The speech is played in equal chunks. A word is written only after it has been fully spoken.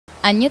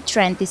A new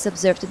trend is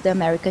observed at the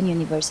American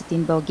University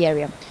in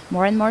Bulgaria.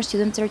 More and more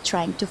students are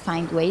trying to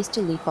find ways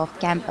to live off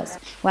campus.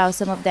 While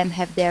some of them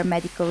have their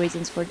medical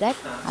reasons for that,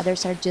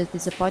 others are just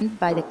disappointed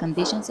by the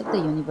conditions of the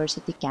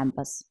university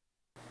campus.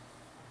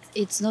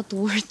 It's not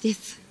worth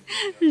it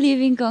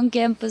living on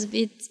campus.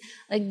 It's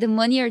like the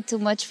money are too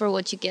much for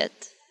what you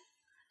get.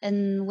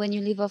 And when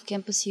you live off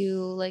campus,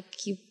 you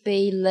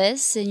pay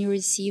less and you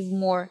receive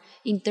more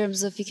in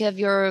terms of you have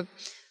your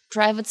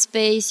private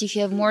space,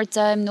 you have more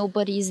time,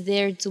 nobody is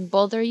there to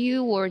bother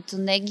you or to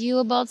nag you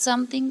about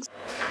something.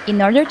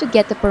 In order to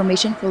get a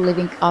permission for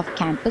living off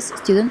campus,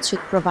 students should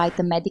provide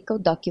a medical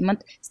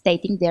document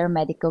stating their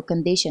medical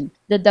condition.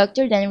 The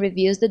doctor then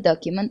reviews the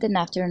document, and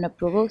after an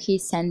approval, he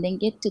is sending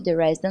it to the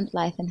resident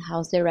life and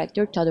house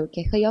director Todor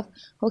Kehayov,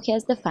 who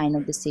has the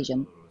final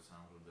decision.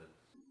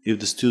 If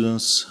the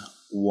students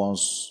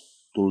wants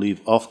to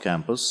live off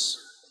campus,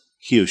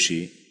 he or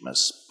she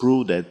must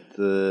prove that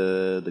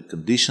the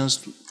conditions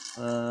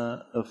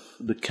of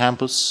the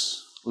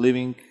campus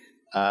living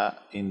are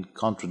in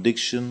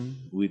contradiction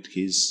with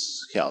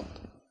his health.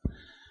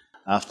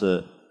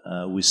 After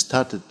we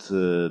started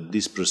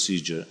this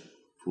procedure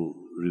for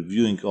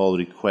reviewing all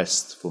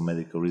requests for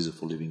medical reason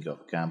for living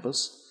off campus,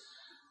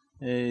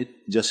 it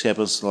just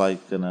happens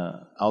like an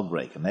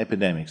outbreak, an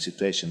epidemic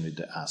situation with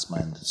the asthma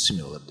and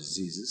similar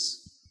diseases.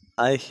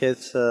 I had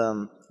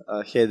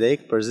a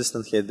headache,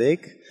 persistent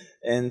headache,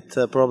 and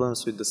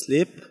problems with the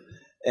sleep,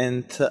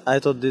 and I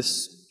thought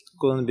this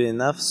couldn't be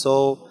enough,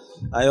 so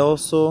I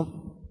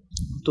also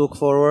took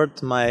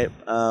forward my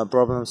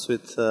problems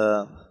with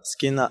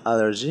skin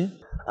allergy.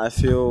 I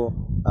feel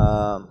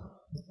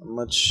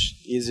much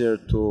easier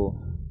to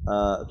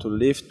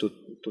live,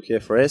 to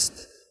have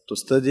rest, to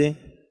study,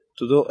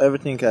 to do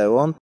everything I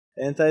want,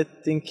 and I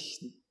think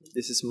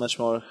this is much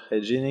more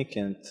hygienic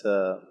and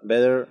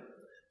better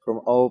from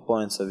all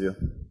points of view.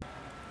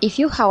 If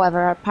you,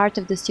 however, are part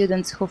of the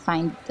students who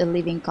find the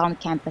living on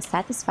campus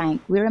satisfying,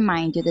 we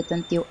remind you that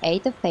until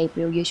 8th of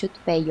April you should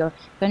pay your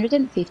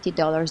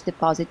 $150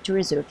 deposit to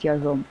reserve your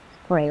room.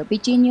 For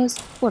LBG News,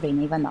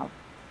 Florina Ivanova.